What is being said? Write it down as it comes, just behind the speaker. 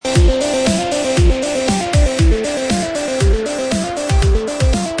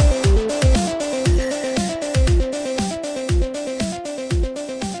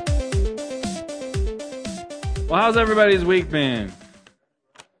everybody's week been?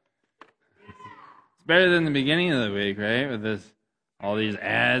 It's better than the beginning of the week, right? With all these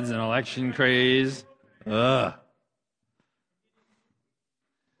ads and election craze. Ugh.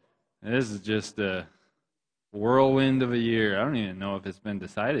 This is just a whirlwind of a year. I don't even know if it's been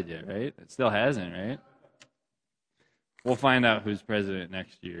decided yet, right? It still hasn't, right? We'll find out who's president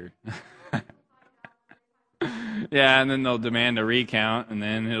next year. Yeah, and then they'll demand a recount, and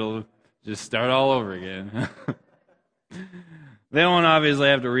then it'll just start all over again. They won't obviously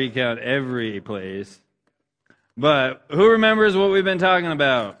have to recount every place. But who remembers what we've been talking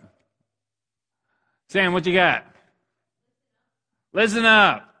about? Sam, what you got? Listen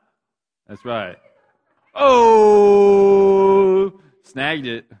up. That's right. Oh, snagged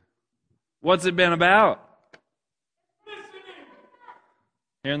it. What's it been about?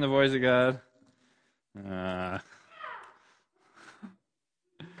 Hearing the voice of God.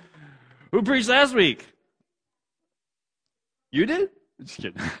 Who preached last week? You did? Just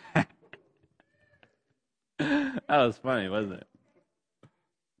kidding. That was funny, wasn't it?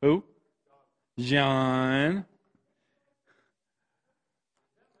 Who? John.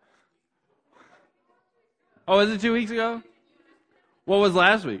 Oh, was it 2 weeks ago? What was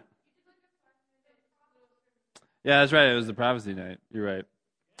last week? Yeah, that's right. It was the prophecy night. You're right.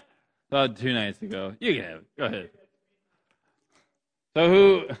 Oh, 2 nights ago. You can have it. Go ahead.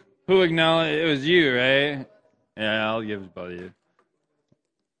 So who acknowledged? It was you, right? Yeah, I'll give it both of you.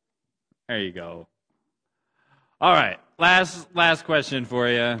 There you go. All right. Last question for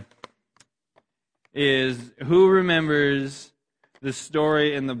you is, who remembers the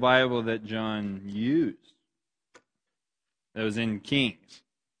story in the Bible that John used? That was in Kings.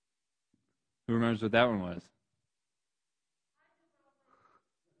 Who remembers what that one was?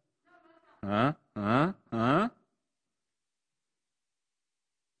 Huh?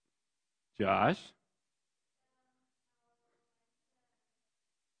 Josh?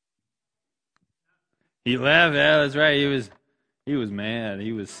 He left. Yeah, that's right. He was mad.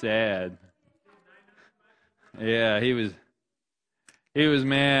 He was sad. Yeah, he was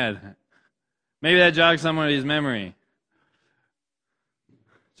mad. Maybe that jogs somebody's memory.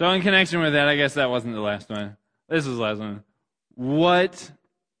 So in connection with that, I guess that wasn't the last one. This was the last one. What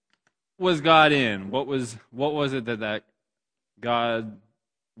was God in? What was it that God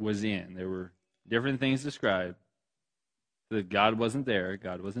was in? There were different things described. That God wasn't there.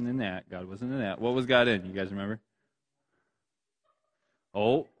 God wasn't in that. God wasn't in that. What was God in? You guys remember?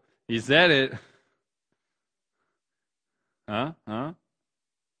 Oh, he said it. Huh?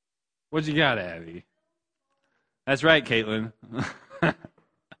 What you got, Abby? That's right, Caitlin.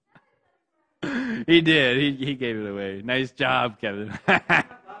 He did. He gave it away. Nice job, Kevin.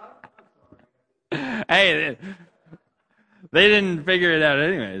 Hey, they didn't figure it out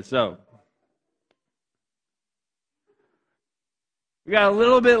anyway, so. We got a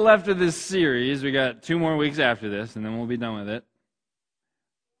little bit left of this series. We got 2 more weeks after this, and then we'll be done with it.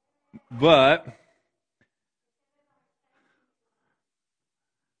 But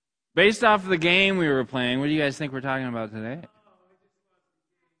based off of the game we were playing, what do you guys think we're talking about today?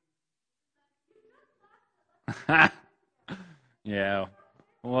 Yeah,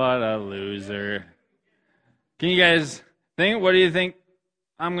 what a loser. Can you guys think? What do you think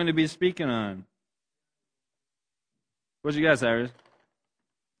I'm going to be speaking on? What you got, Cyrus?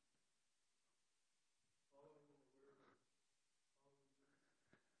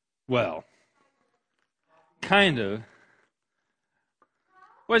 Well, kind of.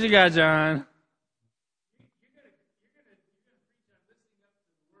 What you got, John?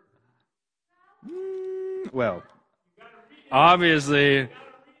 Well, obviously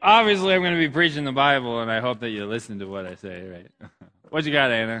I'm going to be preaching the Bible, and I hope that you listen to what I say, right? What you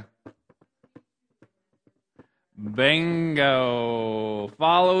got, Anna? Bingo.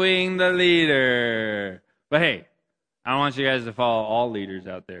 Following the leader. But hey, I don't want you guys to follow all leaders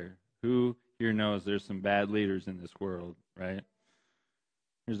out there. Who here knows there's some bad leaders in this world, right?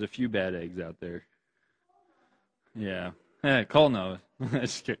 There's a few bad eggs out there. Yeah. Cole knows.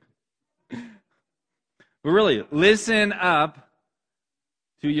 That's true. But really, listen up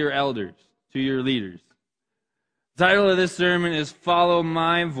to your elders, to your leaders. The title of this sermon is Follow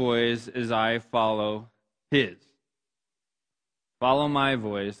My Voice as I Follow His. Follow my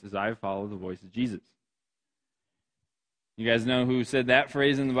voice as I follow the voice of Jesus. You guys know who said that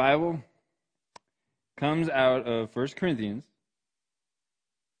phrase in the Bible? Comes out of 1 Corinthians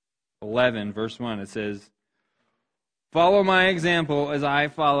 11, verse 1. It says, follow my example as I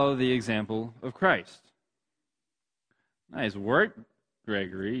follow the example of Christ. Nice work,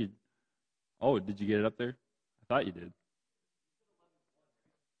 Gregory. Oh, did you get it up there? I thought you did.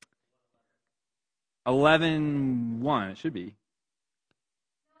 11:1. It should be.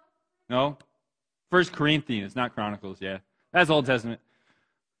 No? 1 Corinthians, not Chronicles, yeah. That's Old Testament.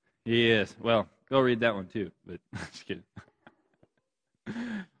 Yes. Well, go read that one too. But just kidding.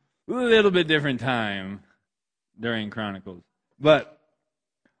 A little bit different time during Chronicles. But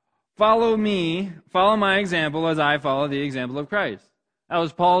follow me, follow my example as I follow the example of Christ. That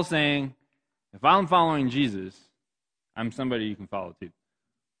was Paul saying, if I'm following Jesus, I'm somebody you can follow too.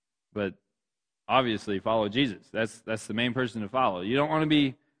 But obviously, follow Jesus. That's the main person to follow. You don't want to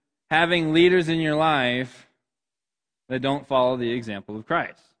be having leaders in your life that don't follow the example of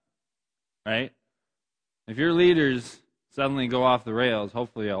Christ. Right? If your leaders suddenly go off the rails,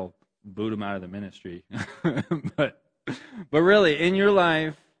 hopefully I'll boot them out of the ministry. but really, in your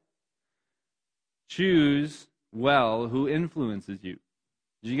life, choose well who influences you.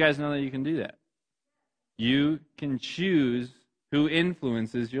 Did you guys know that you can do that? You can choose who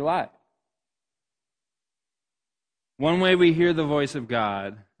influences your life. One way we hear the voice of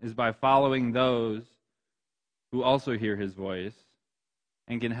God is by following those who also hear His voice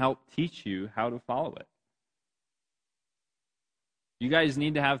and can help teach you how to follow it. You guys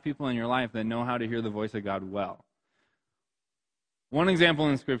need to have people in your life that know how to hear the voice of God well. One example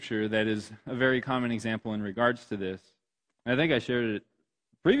in Scripture that is a very common example in regards to this, and I think I shared it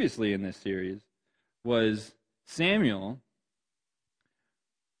previously in this series, was Samuel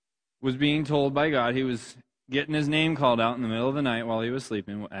was being told by God, he was getting his name called out in the middle of the night while he was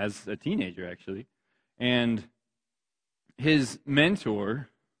sleeping, as a teenager actually, and his mentor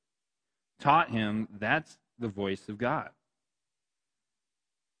taught him that's the voice of God.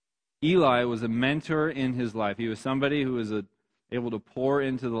 Eli was a mentor in his life. He was somebody who was able to pour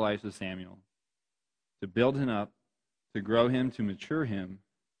into the life of Samuel, to build him up, to grow him, to mature him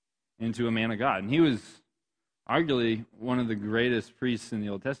into a man of God. And he was arguably one of the greatest priests in the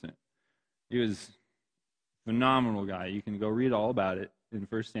Old Testament. He was a phenomenal guy. You can go read all about it in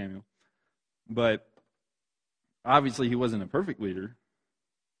 1 Samuel. But obviously he wasn't a perfect leader.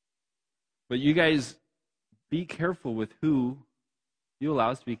 But you guys, be careful with who you allow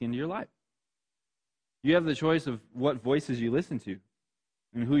to speak into your life. You have the choice of what voices you listen to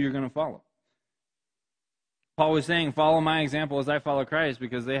and who you're going to follow. Paul was saying, follow my example as I follow Christ,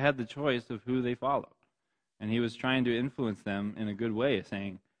 because they had the choice of who they follow. And he was trying to influence them in a good way,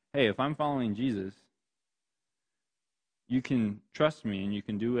 saying, hey, if I'm following Jesus, you can trust me and you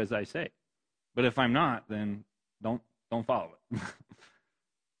can do as I say. But if I'm not, then don't follow it.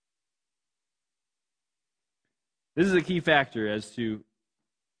 This is a key factor as to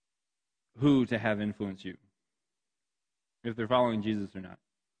who to have influence you, if they're following Jesus or not.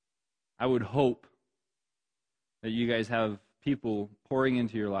 I would hope that you guys have people pouring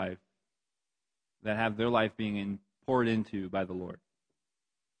into your life that have their life being poured into by the Lord.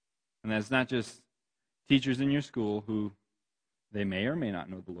 And that's not just teachers in your school who they may or may not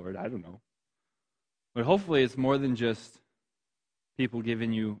know the Lord, I don't know. But hopefully it's more than just people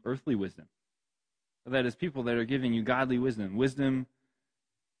giving you earthly wisdom. That is people that are giving you godly wisdom, wisdom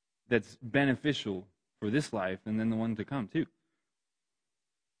that's beneficial for this life and then the one to come too.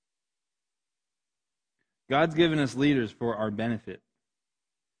 God's given us leaders for our benefit.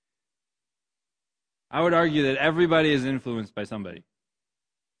 I would argue that everybody is influenced by somebody.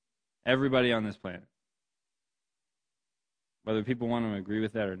 Everybody on this planet. Whether people want to agree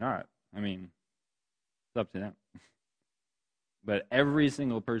with that or not, I mean, it's up to them. But every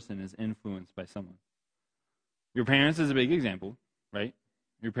single person is influenced by someone. Your parents is a big example, right?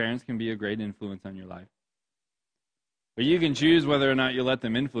 Your parents can be a great influence on your life. But you can choose whether or not you let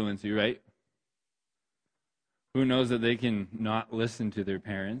them influence you, right? Who knows that they can not listen to their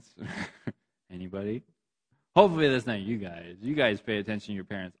parents? Anybody? Hopefully that's not you guys. You guys pay attention to your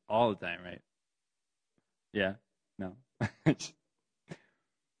parents all the time, right? Yeah? No?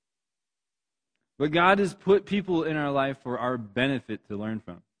 But God has put people in our life for our benefit to learn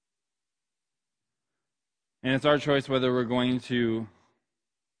from. And it's our choice whether we're going to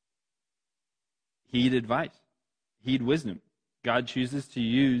heed advice, heed wisdom. God chooses to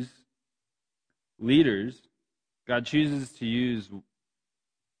use leaders. God chooses to use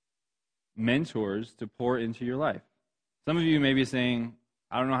mentors to pour into your life. Some of you may be saying,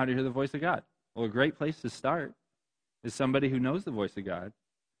 I don't know how to hear the voice of God. Well, a great place to start is somebody who knows the voice of God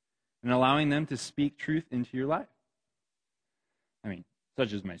and allowing them to speak truth into your life. I mean,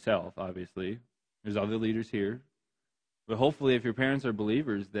 such as myself, obviously. There's other leaders here. But hopefully, if your parents are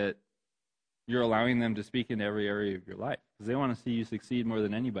believers, that you're allowing them to speak into every area of your life. Because they want to see you succeed more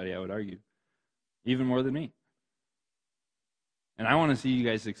than anybody, I would argue. Even more than me. And I want to see you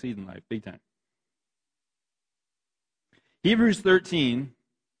guys succeed in life, big time. Hebrews 13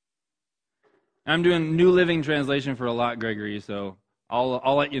 I'm doing New Living Translation for a lot, Gregory, so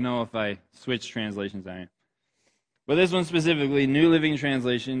I'll let you know if I switch translations on you. But this one specifically, New Living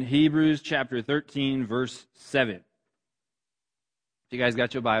Translation, Hebrews chapter 13, verse 7. If you guys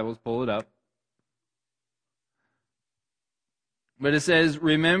got your Bibles, pull it up. But it says,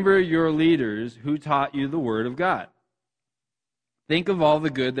 remember your leaders who taught you the word of God. Think of all the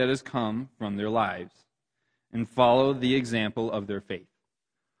good that has come from their lives and follow the example of their faith.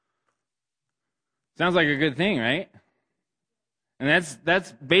 Sounds like a good thing, right? And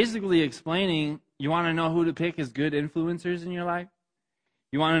that's basically explaining, you want to know who to pick as good influencers in your life?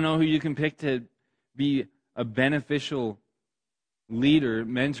 You want to know who you can pick to be a beneficial leader,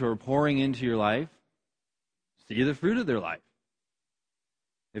 mentor, pouring into your life? See the fruit of their life.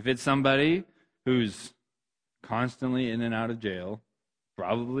 If it's somebody who's constantly in and out of jail,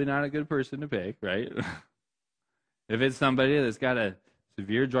 probably not a good person to pick, right? If it's somebody that's got a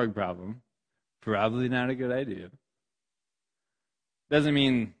severe drug problem, probably not a good idea. Doesn't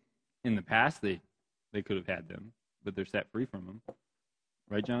mean in the past they could have had them, but they're set free from them.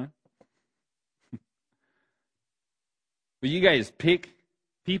 Right, John? But you guys pick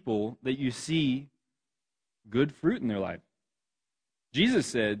people that you see good fruit in their life. Jesus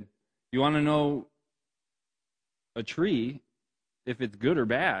said, you want to know a tree, if it's good or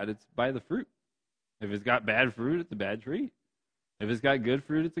bad, it's by the fruit. If it's got bad fruit, it's a bad tree. If it's got good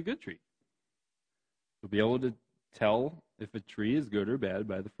fruit, it's a good tree. You'll be able to tell if a tree is good or bad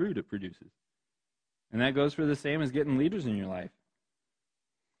by the fruit it produces. And that goes for the same as getting leaders in your life.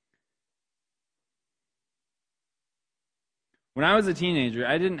 When I was a teenager,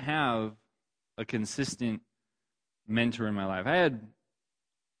 I didn't have a consistent mentor in my life. I had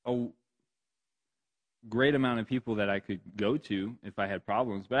a great amount of people that I could go to if I had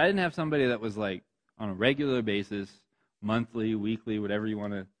problems, but I didn't have somebody that was like on a regular basis, monthly, weekly, whatever you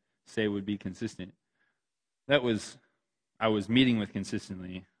want to say would be consistent. I was meeting with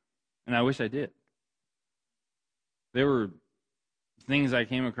consistently, and I wish I did. There were things I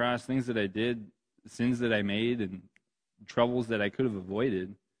came across, things that I did, sins that I made, and troubles that I could have avoided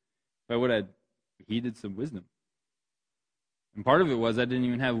if I would have heeded some wisdom. And part of it was I didn't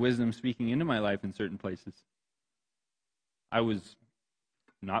even have wisdom speaking into my life in certain places. I was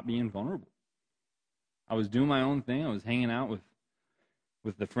not being vulnerable. I was doing my own thing. I was hanging out with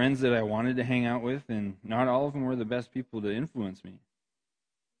the friends that I wanted to hang out with, and not all of them were the best people to influence me.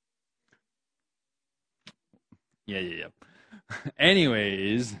 Yeah.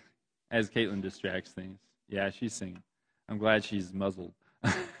 Anyways, as Caitlin distracts things. Yeah, she's singing. I'm glad she's muzzled.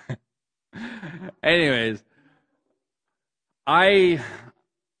 Anyways, I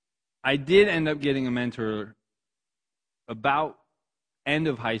did end up getting a mentor about end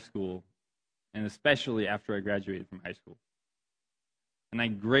of high school, and especially after I graduated from high school. And I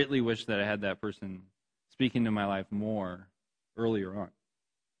greatly wish that I had that person speak into my life more earlier on.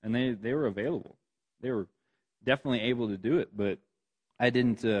 And they were available. They were definitely able to do it, but I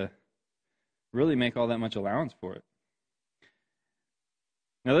didn't really make all that much allowance for it.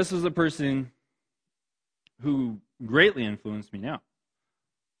 Now, this is a person who greatly influenced me now.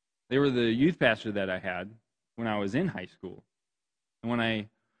 They were the youth pastor that I had when I was in high school. And when I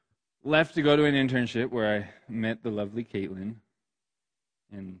left to go to an internship where I met the lovely Caitlin,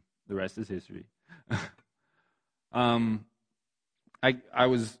 and the rest is history. I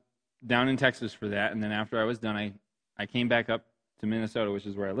was down in Texas for that, and then after I was done, I came back up to Minnesota, which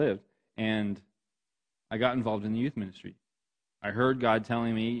is where I lived, and I got involved in the youth ministry. I heard God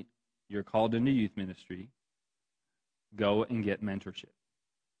telling me, you're called into youth ministry. Go and get mentorship.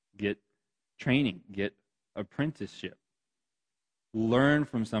 Get training. Get apprenticeship. Learn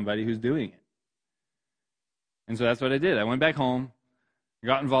from somebody who's doing it. And so that's what I did. I went back home,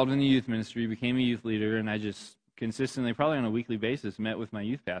 got involved in the youth ministry, became a youth leader, and I just consistently, probably on a weekly basis, met with my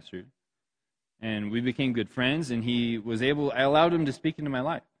youth pastor. And we became good friends, and I allowed him to speak into my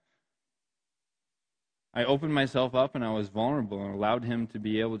life. I opened myself up, and I was vulnerable, and allowed him to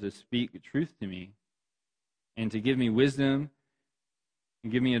be able to speak truth to me and to give me wisdom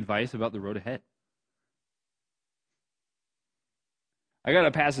and give me advice about the road ahead. I got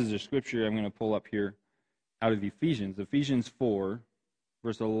a passage of Scripture I'm going to pull up here out of Ephesians 4,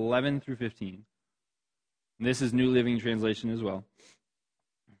 verse 11 through 15. And this is New Living Translation as well.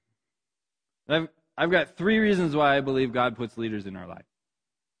 I've got 3 reasons why I believe God puts leaders in our life.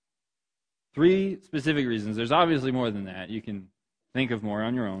 3 specific reasons. There's obviously more than that. You can think of more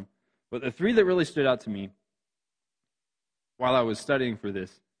on your own. But the 3 that really stood out to me while I was studying for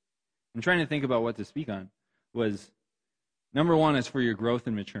this and trying to think about what to speak on was, number 1 is for your growth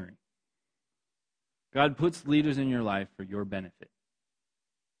and maturing. God puts leaders in your life for your benefit.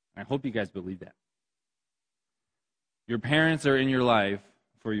 I hope you guys believe that. Your parents are in your life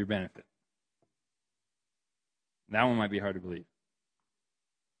for your benefit. That one might be hard to believe.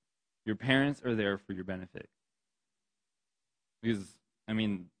 Your parents are there for your benefit. Because,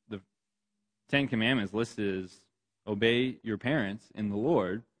 the Ten Commandments listed as obey your parents in the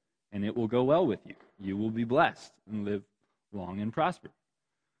Lord, and it will go well with you. You will be blessed and live long and prosper.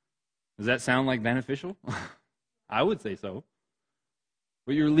 Does that sound like beneficial? I would say so.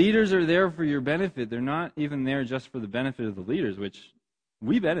 But your leaders are there for your benefit. They're not even there just for the benefit of the leaders, which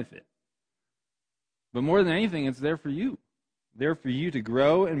we benefit. But more than anything, it's there for you. There for you to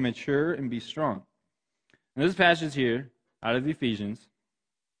grow and mature and be strong. And this passage here, out of Ephesians,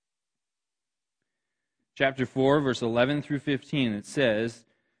 chapter 4, verse 11 through 15, it says,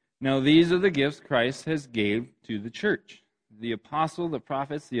 "Now these are the gifts Christ has gave to the church, the apostle, the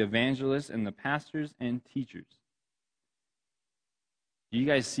prophets, the evangelists, and the pastors and teachers." Do you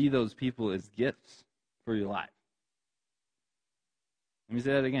guys see those people as gifts for your life? Let me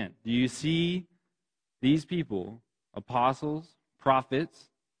say that again. Do you see these people, apostles, prophets?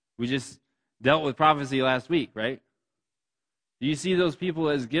 We just dealt with prophecy last week, right? Do you see those people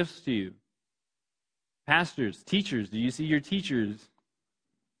as gifts to you? Pastors, teachers, do you see your teachers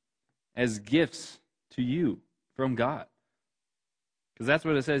as gifts to you from God? Because that's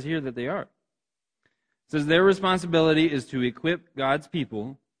what it says here that they are. It says their responsibility is to equip God's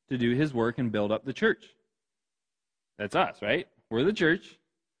people to do His work and build up the church. That's us, right? We're the church.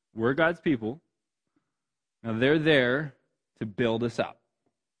 We're God's people. Now they're there to build us up.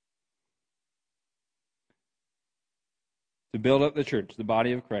 To build up the church, the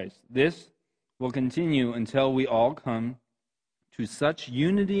body of Christ. This will continue until we all come to such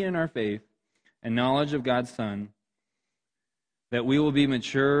unity in our faith and knowledge of God's Son that we will be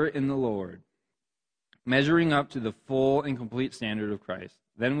mature in the Lord, measuring up to the full and complete standard of Christ.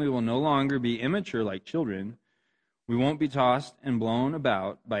 Then we will no longer be immature like children. We won't be tossed and blown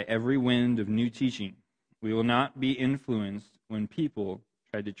about by every wind of new teaching. We will not be influenced when people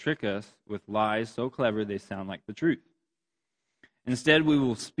try to trick us with lies so clever they sound like the truth. Instead, we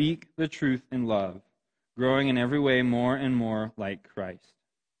will speak the truth in love, growing in every way more and more like Christ,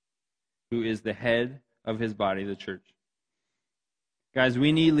 who is the head of His body, the church. Guys,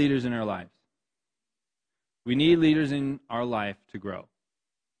 we need leaders in our lives. We need leaders in our life to grow.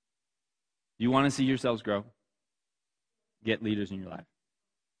 Do you want to see yourselves grow? Get leaders in your life.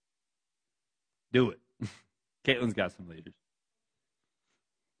 Do it. Caitlin's got some leaders.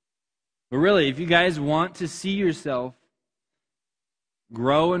 But really, if you guys want to see yourself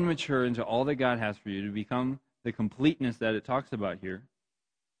grow and mature into all that God has for you, to become the completeness that it talks about here,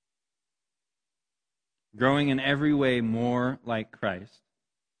 growing in every way more like Christ,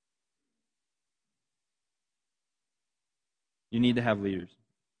 you need to have leaders.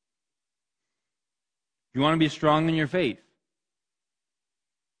 If you want to be strong in your faith,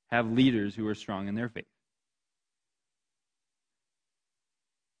 have leaders who are strong in their faith.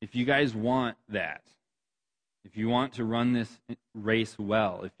 If you guys want that, if you want to run this race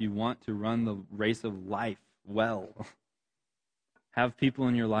well, if you want to run the race of life well, have people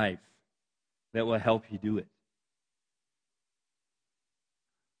in your life that will help you do it.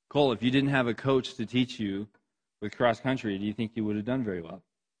 Cole, if you didn't have a coach to teach you with cross country, do you think you would have done very well?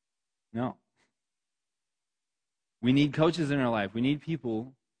 No. We need coaches in our life. We need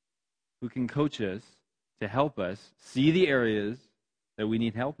people who can coach us to help us see the areas that we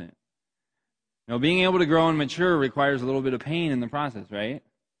need help in. Now, being able to grow and mature requires a little bit of pain in the process, right?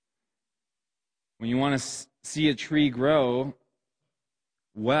 When you want to see a tree grow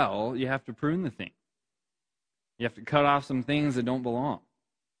well, you have to prune the thing. You have to cut off some things that don't belong.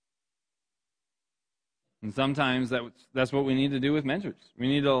 And sometimes that's what we need to do with mentors. We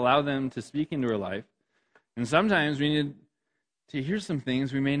need to allow them to speak into our life. And sometimes we need to hear some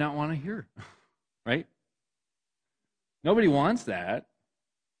things we may not want to hear, right? Nobody wants that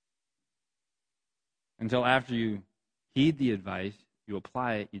until after you heed the advice, you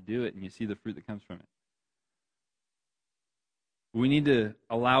apply it, you do it, and you see the fruit that comes from it. We need to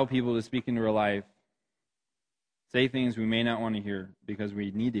allow people to speak into our life, say things we may not want to hear because we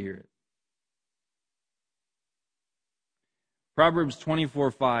need to hear it. Proverbs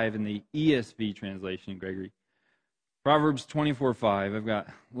 24:5 in the ESV translation, Gregory. Proverbs 24:5. I've got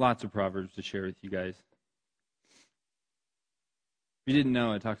lots of Proverbs to share with you guys. If you didn't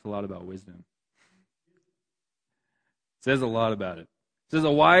know, it talks a lot about wisdom. It says a lot about it. It says,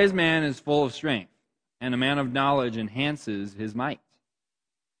 a wise man is full of strength, and a man of knowledge enhances his might.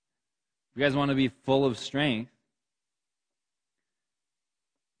 If you guys want to be full of strength,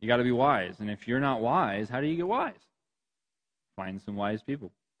 you got to be wise. And if you're not wise, how do you get wise? Find some wise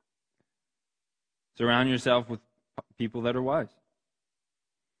people. Surround yourself with people that are wise.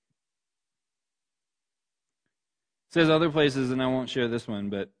 It says other places, and I won't share this one,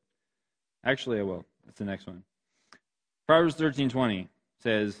 but actually I will. That's the next one. Proverbs 13:20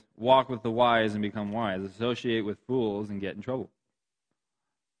 says, walk with the wise and become wise. Associate with fools and get in trouble.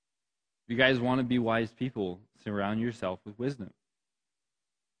 If you guys want to be wise people, surround yourself with wisdom.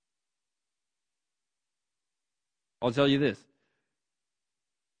 I'll tell you this.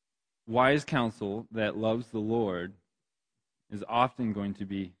 Wise counsel that loves the Lord is often going to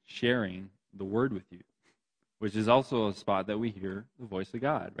be sharing the word with you, which is also a spot that we hear the voice of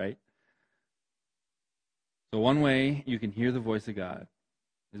God, right? So one way you can hear the voice of God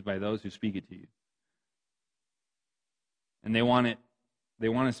is by those who speak it to you. And they want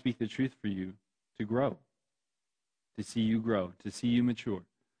to speak the truth for you to grow, to see you grow, to see you mature.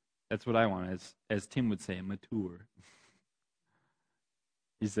 That's what I want, as Tim would say, mature.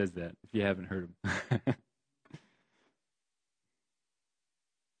 He says that, if you haven't heard him.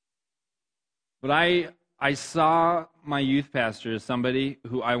 But I saw my youth pastor as somebody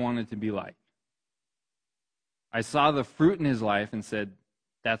who I wanted to be like. I saw the fruit in his life and said,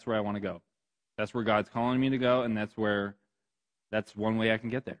 that's where I want to go. That's where God's calling me to go, and that's one way I can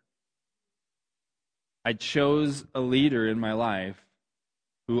get there. I chose a leader in my life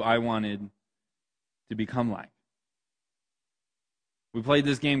who I wanted to become like. We played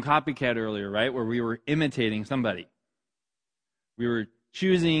this game Copycat earlier, right, where we were imitating somebody. We were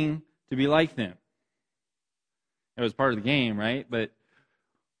choosing to be like them. It was part of the game, right? But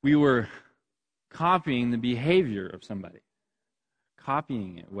we were copying the behavior of somebody.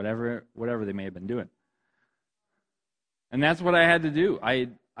 Copying it, whatever they may have been doing. And that's what I had to do.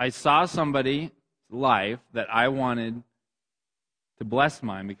 I saw somebody's life that I wanted to bless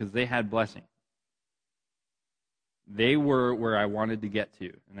mine because they had blessing. They were where I wanted to get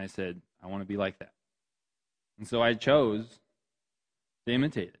to. And I said, I want to be like that. And so I chose to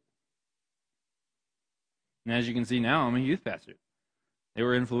imitate it. And as you can see now, I'm a youth pastor. They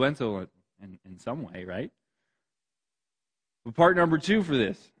were influential in some way, right? But part number 2 for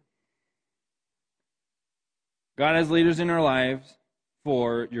this. God has leaders in our lives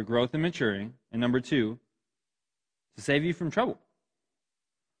for your growth and maturing. And number 2, to save you from trouble.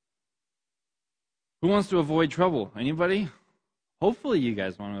 Who wants to avoid trouble? Anybody? Hopefully you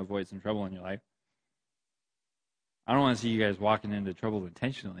guys want to avoid some trouble in your life. I don't want to see you guys walking into trouble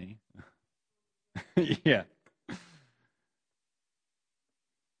intentionally. Yeah.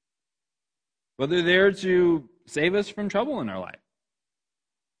 But they're there to save us from trouble in our life.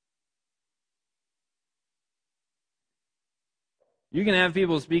 You can have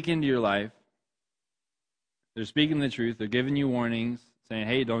people speak into your life. They're speaking the truth. They're giving you warnings, saying,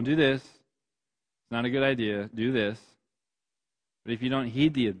 hey, don't do this. It's not a good idea. Do this. But if you don't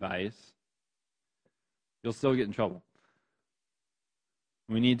heed the advice, you'll still get in trouble.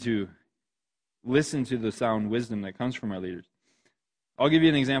 We need to listen to the sound wisdom that comes from our leaders. I'll give you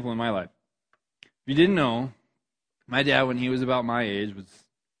an example in my life. If you didn't know, my dad, when he was about my age, was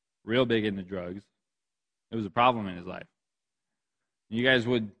real big into drugs. It was a problem in his life. You guys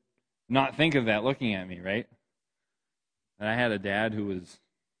would not think of that looking at me, right? That I had a dad who was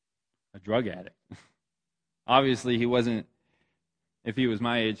a drug addict. Obviously, he wasn't, if he was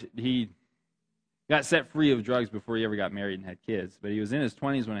my age, he got set free of drugs before he ever got married and had kids, but he was in his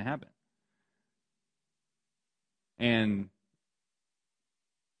 20s when it happened. And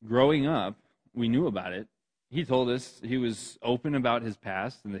growing up, we knew about it. He told us he was open about his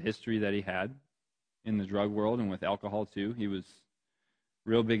past and the history that he had in the drug world and with alcohol too. He was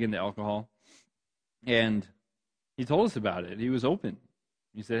real big into alcohol. And he told us about it. He was open.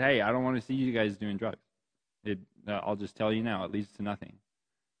 He said, hey, I don't want to see you guys doing drugs. I'll just tell you now, it leads to nothing.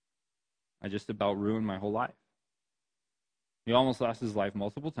 I just about ruined my whole life. He almost lost his life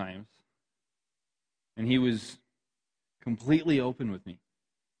multiple times. And he was completely open with me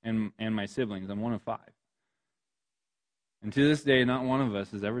and my siblings. I'm one of 5. And to this day, not one of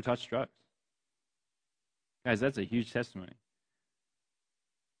us has ever touched drugs. Guys, that's a huge testimony.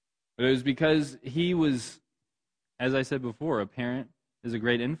 But it was because he was, as I said before, a parent is a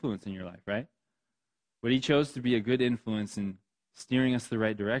great influence in your life, right? But he chose to be a good influence in steering us the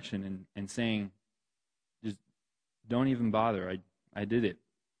right direction and saying, just don't even bother. I did it.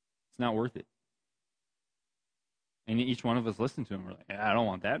 It's not worth it. And each one of us listened to him. We're like, I don't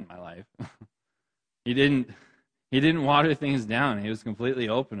want that in my life. He didn't water things down. He was completely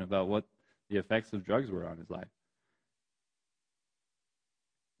open about what the effects of drugs were on his life.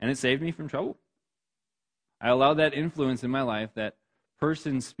 And it saved me from trouble. I allowed that influence in my life, that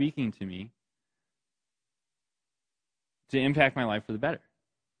person speaking to me, to impact my life for the better.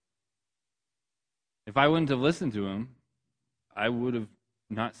 If I wouldn't have listened to him, I would have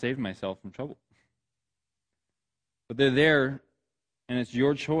not saved myself from trouble. But they're there, and it's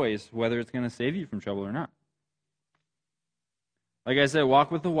your choice whether it's going to save you from trouble or not. Like I said, walk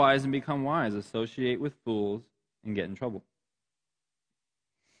with the wise and become wise. Associate with fools and get in trouble.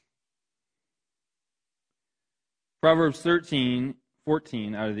 Proverbs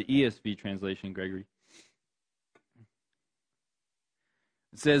 13:14 out of the ESV translation, Gregory.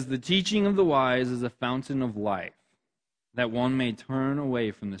 It says, "The teaching of the wise is a fountain of life, that one may turn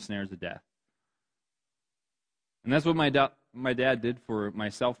away from the snares of death." And that's what my dad did for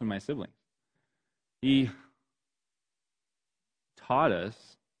myself and my siblings. He taught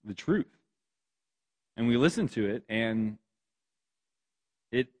us the truth. And we listened to it, and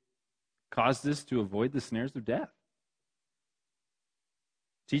it caused us to avoid the snares of death.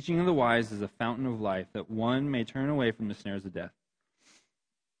 Teaching of the wise is a fountain of life, that one may turn away from the snares of death.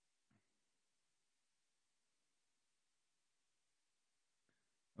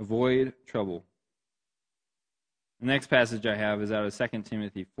 Avoid trouble. The next passage I have is out of 2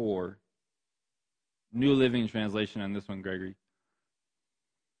 Timothy 4. New Living Translation on this one, Gregory.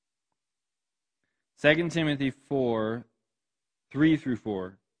 2 Timothy 4, 3 through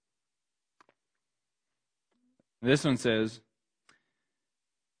 4. This one says,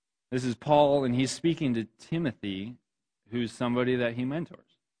 this is Paul, and he's speaking to Timothy, who's somebody that he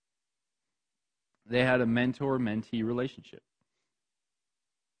mentors. They had a mentor-mentee relationship.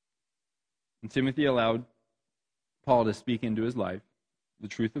 And Timothy allowed Paul to speak into his life the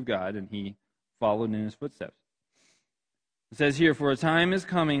truth of God, and he followed in his footsteps. It says here, "For a time is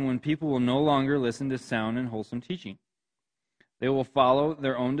coming when people will no longer listen to sound and wholesome teaching. They will follow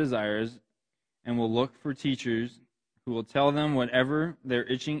their own desires and will look for teachers who will tell them whatever their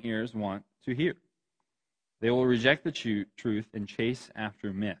itching ears want to hear. They will reject the truth and chase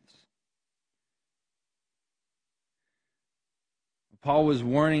after myths." Paul was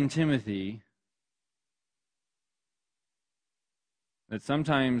warning Timothy that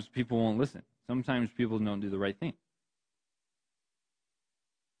sometimes people won't listen. Sometimes people don't do the right thing.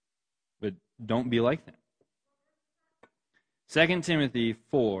 But don't be like them. 2 Timothy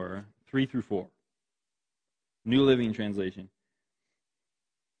 4, 3 through 4. New Living Translation.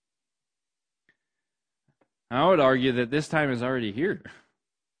 I would argue that this time is already here.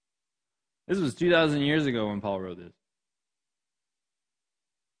 This was 2,000 years ago when Paul wrote this.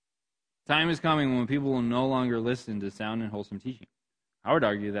 Time is coming when people will no longer listen to sound and wholesome teaching. I would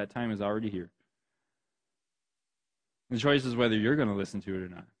argue that time is already here. The choice is whether you're going to listen to it or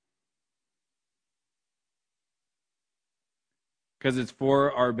not. Because it's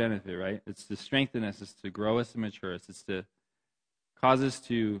for our benefit, right? It's to strengthen us, it's to grow us and mature us, it's to cause us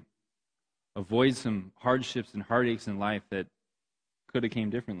to avoid some hardships and heartaches in life that could have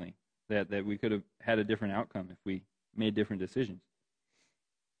came differently, that we could have had a different outcome if we made different decisions.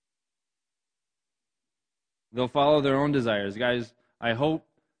 They'll follow their own desires. Guys, I hope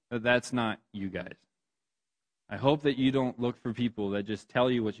that that's not you guys. I hope that you don't look for people that just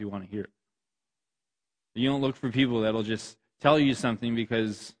tell you what you want to hear. You don't look for people that'll just tell you something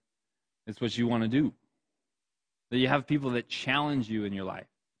because it's what you want to do. That you have people that challenge you in your life,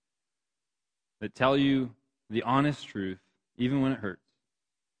 that tell you the honest truth, even when it hurts,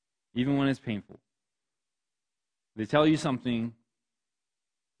 even when it's painful. They tell you something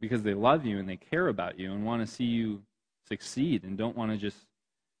because they love you and they care about you and want to see you succeed and don't want to just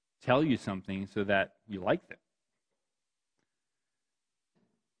tell you something so that you like them.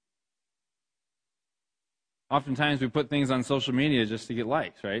 Oftentimes we put things on social media just to get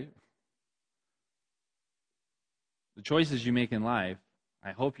likes, right? The choices you make in life,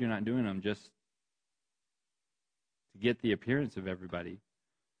 I hope you're not doing them just to get the appearance of everybody.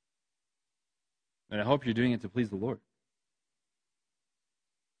 But I hope you're doing it to please the Lord.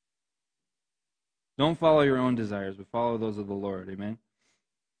 Don't follow your own desires, but follow those of the Lord. Amen?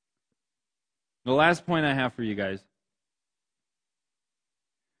 The last point I have for you guys.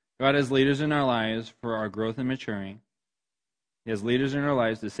 God has leaders in our lives for our growth and maturing. He has leaders in our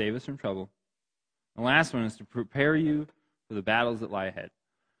lives to save us from trouble. The last one is to prepare you for the battles that lie ahead.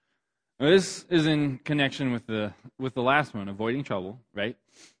 Now, this is in connection with the last one, avoiding trouble, right?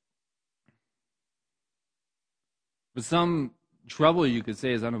 But some trouble, you could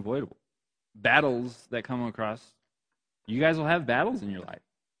say, is unavoidable. Battles that come across. You guys will have battles in your life.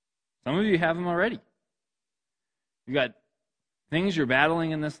 Some of you have them already. You got things you're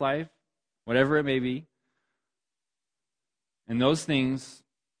battling in this life, whatever it may be. And those things,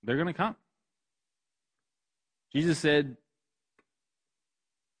 they're going to come. Jesus said,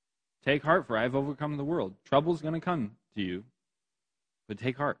 "Take heart, for I have overcome the world." Trouble's going to come to you, but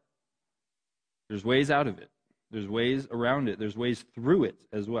take heart. There's ways out of it. There's ways around it. There's ways through it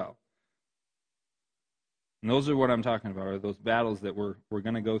as well. And those are what I'm talking about, are those battles that we're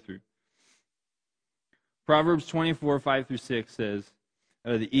going to go through. Proverbs 24, 5 through 6 says,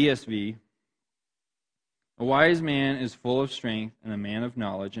 the ESV, a wise man is full of strength, and a man of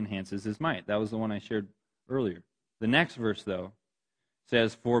knowledge enhances his might. That was the one I shared earlier. The next verse, though,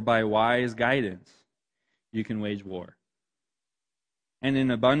 says, for by wise guidance you can wage war. And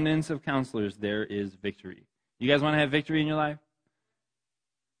in abundance of counselors there is victory. You guys want to have victory in your life?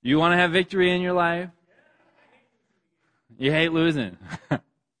 You want to have victory in your life? You hate losing.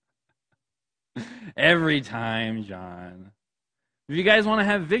 Every time, John. If you guys want to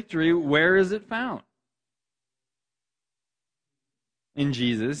have victory, where is it found? In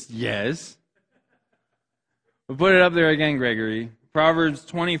Jesus, yes. We'll put it up there again, Gregory. Proverbs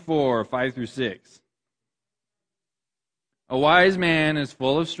 24, 5 through 6. A wise man is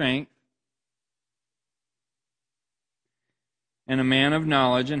full of strength, and a man of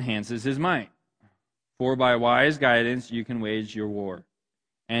knowledge enhances his might. For by wise guidance you can wage your war.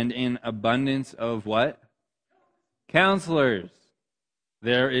 And in abundance of what? Counselors.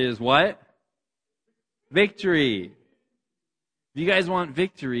 There is what? Victory. If you guys want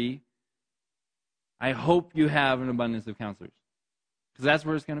victory, I hope you have an abundance of counselors. Because that's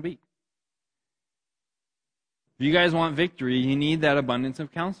where it's going to be. If you guys want victory, you need that abundance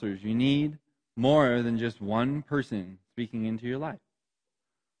of counselors. You need more than just one person speaking into your life.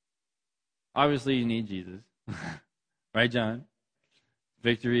 Obviously, you need Jesus. Right, John?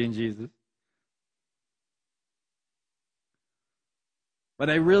 Victory in Jesus.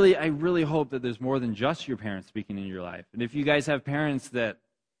 But I really hope that there's more than just your parents speaking in your life. And if you guys have parents that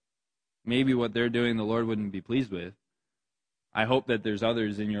maybe what they're doing the Lord wouldn't be pleased with, I hope that there's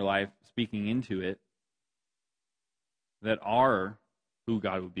others in your life speaking into it that are who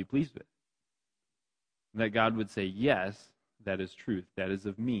God would be pleased with. That God would say, yes, that is truth. That is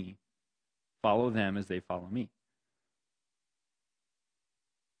of me. Follow them as they follow me.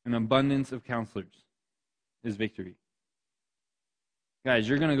 An abundance of counselors is victory. Guys,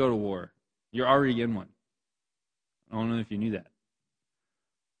 you're going to go to war. You're already in one. I don't know if you knew that.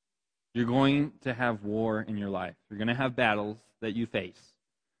 You're going to have war in your life. You're going to have battles that you face.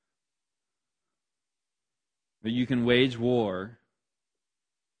 But you can wage war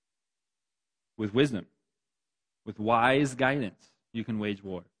with wisdom. With wise guidance, you can wage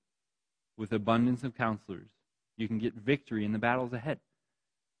war. With abundance of counselors, you can get victory in the battles ahead.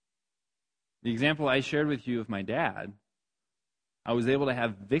 The example I shared with you of my dad, I was able to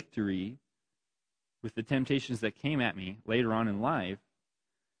have victory with the temptations that came at me later on in life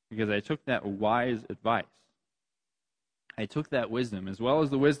because I took that wise advice. I took that wisdom, as well as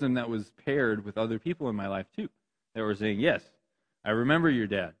the wisdom that was paired with other people in my life too, that were saying, yes, I remember your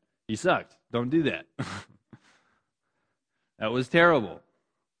dad. He sucked. Don't do that. That was terrible.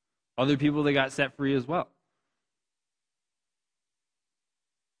 Other people that got set free as well.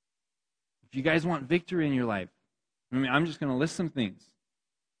 If you guys want victory in your life, I'm just going to list some things.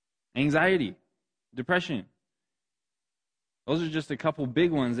 Anxiety, depression. Those are just a couple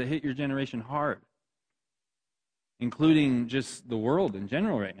big ones that hit your generation hard, including just the world in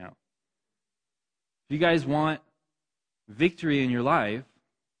general right now. If you guys want victory in your life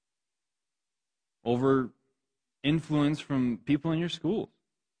over influence from people in your schools,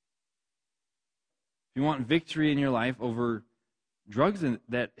 if you want victory in your life over drugs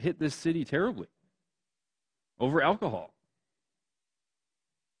that hit this city terribly, over alcohol,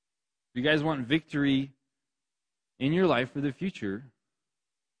 if you guys want victory in your life for the future,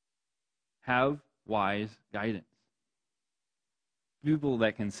 have wise guidance. People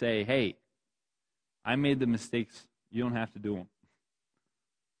that can say, hey, I made the mistakes, you don't have to do them.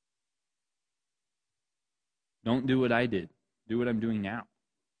 Don't do what I did. Do what I'm doing now.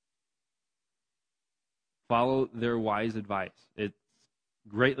 Follow their wise advice. It's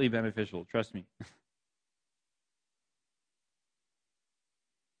greatly beneficial, trust me.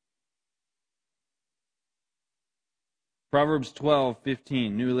 Proverbs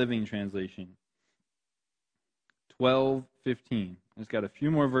 12:15, New Living Translation. 12:15. I've got a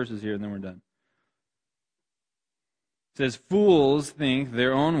few more verses here and then we're done. It says, fools think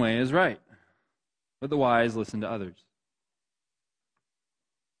their own way is right, but the wise listen to others.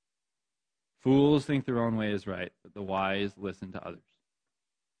 Fools think their own way is right, but the wise listen to others.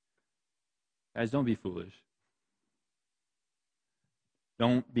 Guys, don't be foolish.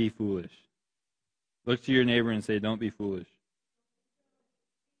 Don't be foolish. Look to your neighbor and say, don't be foolish.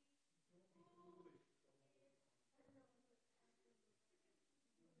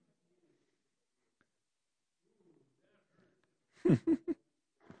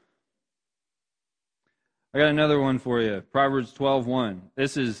 I got another one for you. Proverbs 12:1.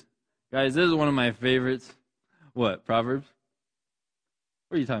 This is one of my favorites. What, Proverbs?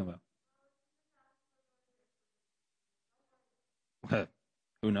 What are you talking about?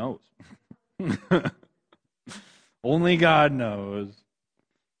 Who knows? Only God knows.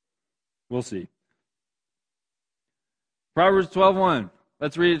 We'll see. Proverbs 12:1.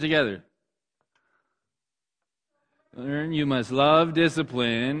 Let's read it together. You must love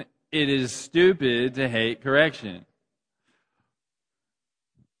discipline. It is stupid to hate correction.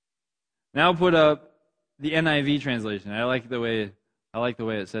 Now put up the NIV translation. I like the way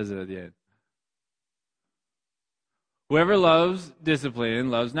it says it at the end. Whoever loves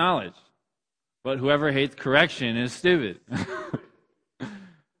discipline loves knowledge, but whoever hates correction is stupid.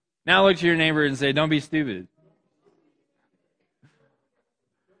 Now look to your neighbor and say, don't be stupid.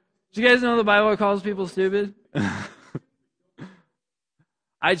 Do you guys know the Bible calls people stupid?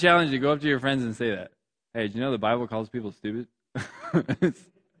 I challenge you, go up to your friends and say that. Hey, do you know the Bible calls people stupid?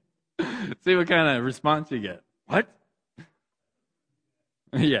 See what kind of response you get. What?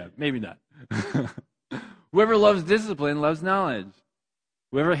 Yeah, maybe not. Whoever loves discipline loves knowledge.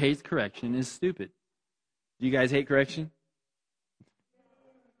 Whoever hates correction is stupid. Do you guys hate correction?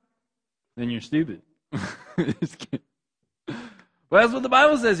 Then you're stupid. Just kidding. Well, that's what the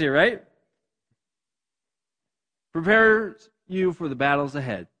Bible says here, right? Prepares you for the battles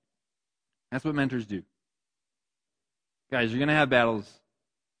ahead. That's what mentors do. Guys, you're going to have battles.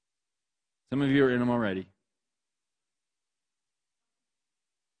 Some of you are in them already.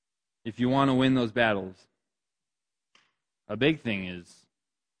 If you want to win those battles, a big thing is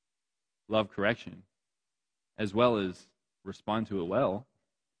love correction, as well as respond to it well.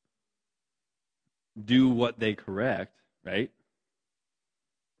 Do what they correct, right?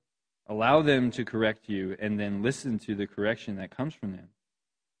 Allow them to correct you, and then listen to the correction that comes from them.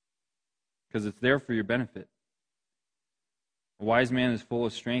 Because it's there for your benefit. A wise man is full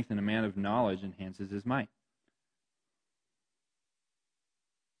of strength, and a man of knowledge enhances his might.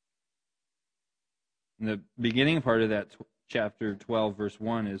 And the beginning part of that chapter 12, verse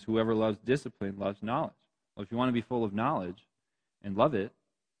 1 is, whoever loves discipline loves knowledge. Well, if you want to be full of knowledge and love it,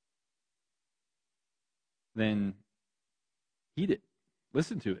 then heed it.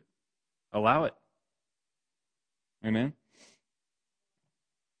 Listen to it. Allow it. Amen?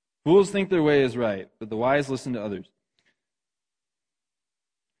 Fools think their way is right, but the wise listen to others.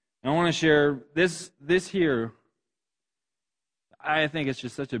 And I want to share this here. I think it's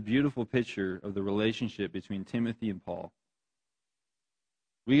just such a beautiful picture of the relationship between Timothy and Paul.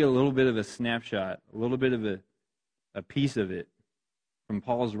 We get a little bit of a snapshot, a little bit of a piece of it from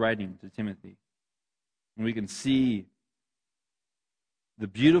Paul's writing to Timothy. And we can see the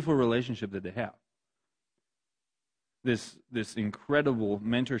beautiful relationship that they have. This incredible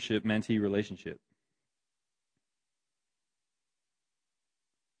mentorship-mentee relationship.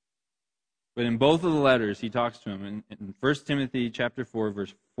 But in both of the letters, he talks to him. In 1 Timothy chapter 4,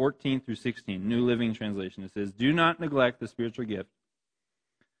 verse 14 through 16, New Living Translation, it says, do not neglect the spiritual gift.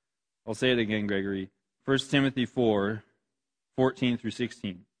 I'll say it again, Gregory. 1 Timothy 4, 14 through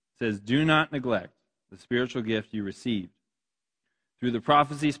 16, it says, do not neglect the spiritual gift you received through the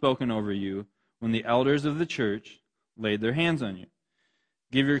prophecy spoken over you when the elders of the church laid their hands on you.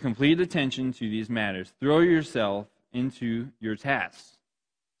 Give your complete attention to these matters. Throw yourself into your tasks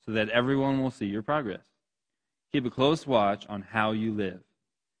so that everyone will see your progress. Keep a close watch on how you live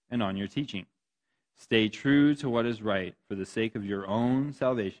and on your teaching. Stay true to what is right for the sake of your own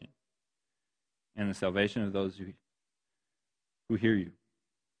salvation and the salvation of those who hear you.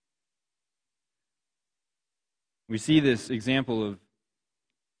 We see this example of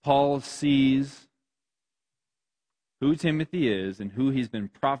Paul sees who Timothy is and who he's been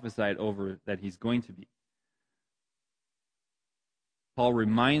prophesied over that he's going to be. Paul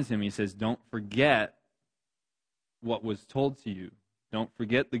reminds him, he says, don't forget what was told to you. Don't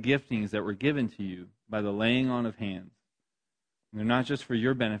forget the giftings that were given to you by the laying on of hands. And they're not just for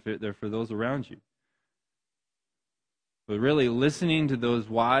your benefit, they're for those around you. But really, listening to those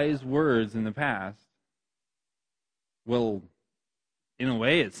wise words in the past will, in a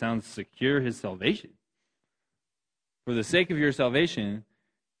way, it sounds secure his salvation. For the sake of your salvation,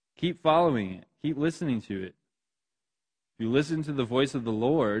 keep following it. Keep listening to it. If you listen to the voice of the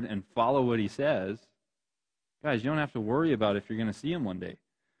Lord and follow what he says, guys, you don't have to worry about if you're going to see him one day.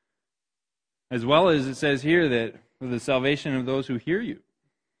 As well as it says here that for the salvation of those who hear you.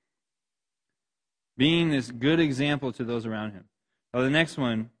 Being this good example to those around him. Now the next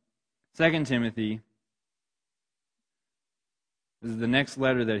one, 2 Timothy. This is the next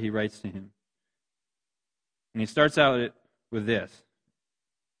letter that he writes to him. And he starts out with this.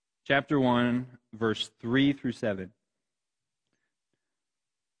 chapter 1, verse 3 through 7.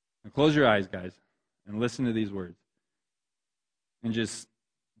 Now close your eyes, guys, and listen to these words. And just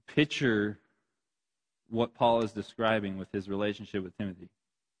picture what Paul is describing with his relationship with Timothy.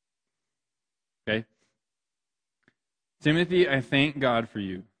 Okay? Timothy, I thank God for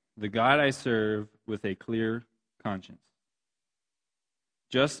you, the God I serve with a clear conscience,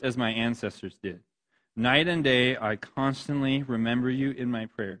 just as my ancestors did. Night and day I constantly remember you in my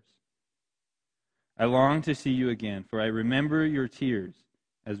prayers. I long to see you again, for I remember your tears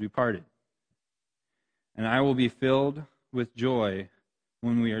as we parted. And I will be filled with joy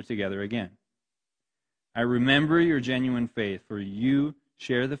when we are together again. I remember your genuine faith, for you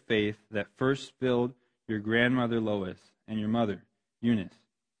share the faith that first filled your grandmother Lois and your mother Eunice.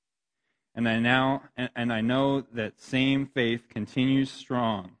 And I know that same faith continues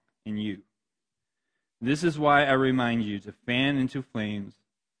strong in you. This is why I remind you to fan into flames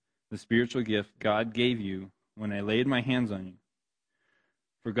the spiritual gift God gave you when I laid my hands on you.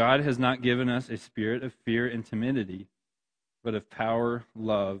 For God has not given us a spirit of fear and timidity, but of power,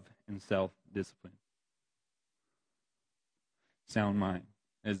 love, and self-discipline. Sound mind,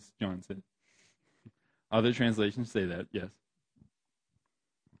 as John said. Other translations say that, yes.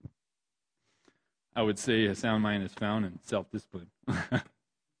 I would say a sound mind is found in self-discipline.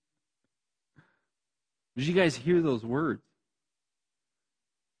 Did you guys hear those words?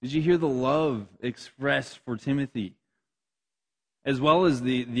 Did you hear the love expressed for Timothy? As well as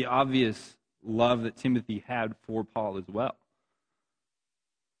the obvious love that Timothy had for Paul as well.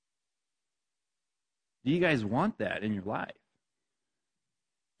 Do you guys want that in your life?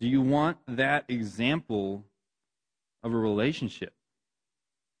 Do you want that example of a relationship?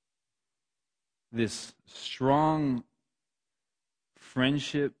 This strong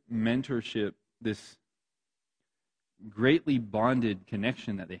friendship, mentorship, this greatly bonded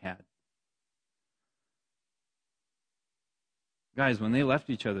connection that they had. Guys, when they left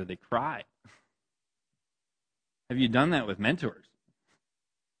each other, they cried. Have you done that with mentors?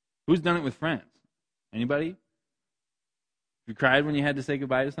 Who's done it with friends? Anybody? You cried when you had to say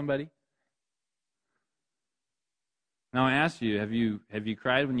goodbye to somebody? Now I ask you, have you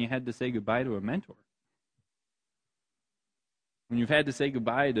cried when you had to say goodbye to a mentor? When you've had to say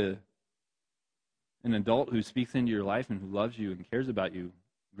goodbye to an adult who speaks into your life and who loves you and cares about you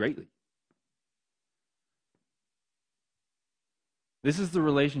greatly? This is the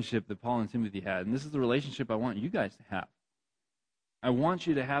relationship that Paul and Timothy had, and this is the relationship I want you guys to have. I want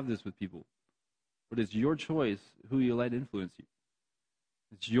you to have this with people, but it's your choice who you let influence you.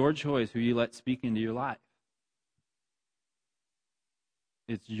 It's your choice who you let speak into your life.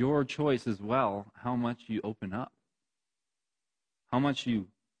 It's your choice as well how much you open up, how much you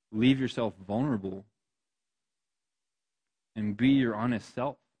leave yourself vulnerable and be your honest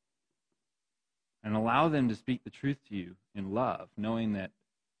self. And allow them to speak the truth to you in love, knowing that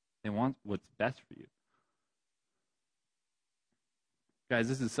they want what's best for you. Guys,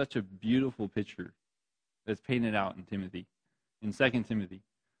 this is such a beautiful picture that's painted out in Timothy, in 2 Timothy.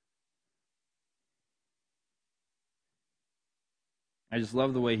 I just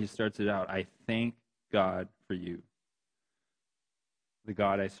love the way he starts it out. I thank God for you, the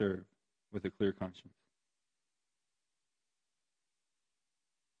God I serve with a clear conscience.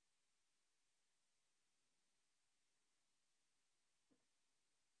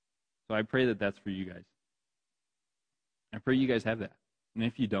 So I pray that that's for you guys. I pray you guys have that. And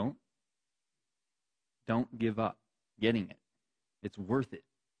if you don't give up getting it. It's worth it.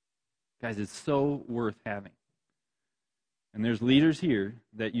 Guys, it's so worth having. And there's leaders here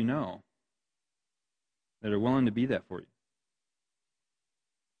that you know that are willing to be that for you.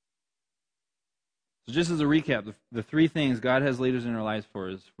 So just as a recap, the three things God has leaders in our lives for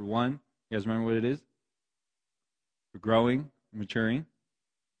is, for one, you guys remember what it is? For growing, maturing.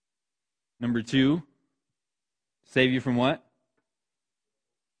 Number two, save you from what?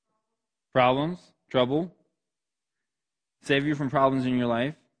 Problems, trouble. Save you from problems in your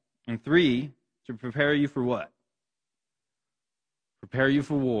life. And three, to prepare you for what? Prepare you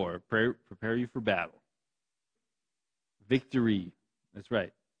for war. Prepare you for battle. Victory. That's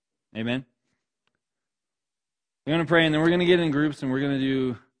right. Amen? We're going to pray, and then we're going to get in groups, and we're going to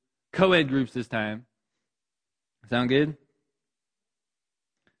do co-ed groups this time. Sound good?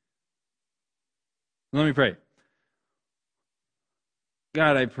 Let me pray.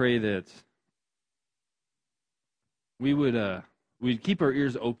 God, I pray that we'd keep our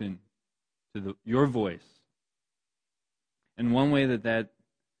ears open to your voice. And one way that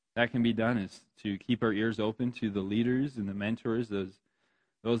can be done is to keep our ears open to the leaders and the mentors,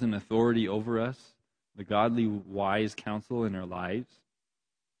 those in authority over us, the godly, wise counsel in our lives.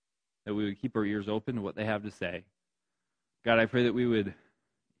 that we would keep our ears open to what they have to say. God, I pray that we would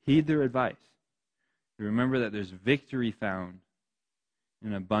heed their advice. Remember that there's victory found in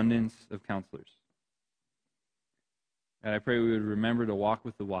an abundance of counselors. God, I pray we would remember to walk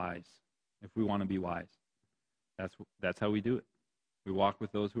with the wise if we want to be wise. That's how we do it. We walk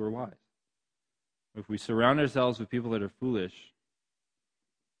with those who are wise. If we surround ourselves with people that are foolish,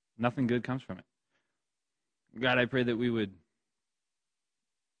 nothing good comes from it. God, I pray that we would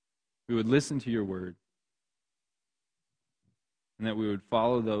listen to your word and that we would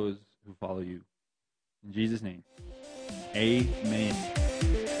follow those who follow you. In Jesus' name, amen.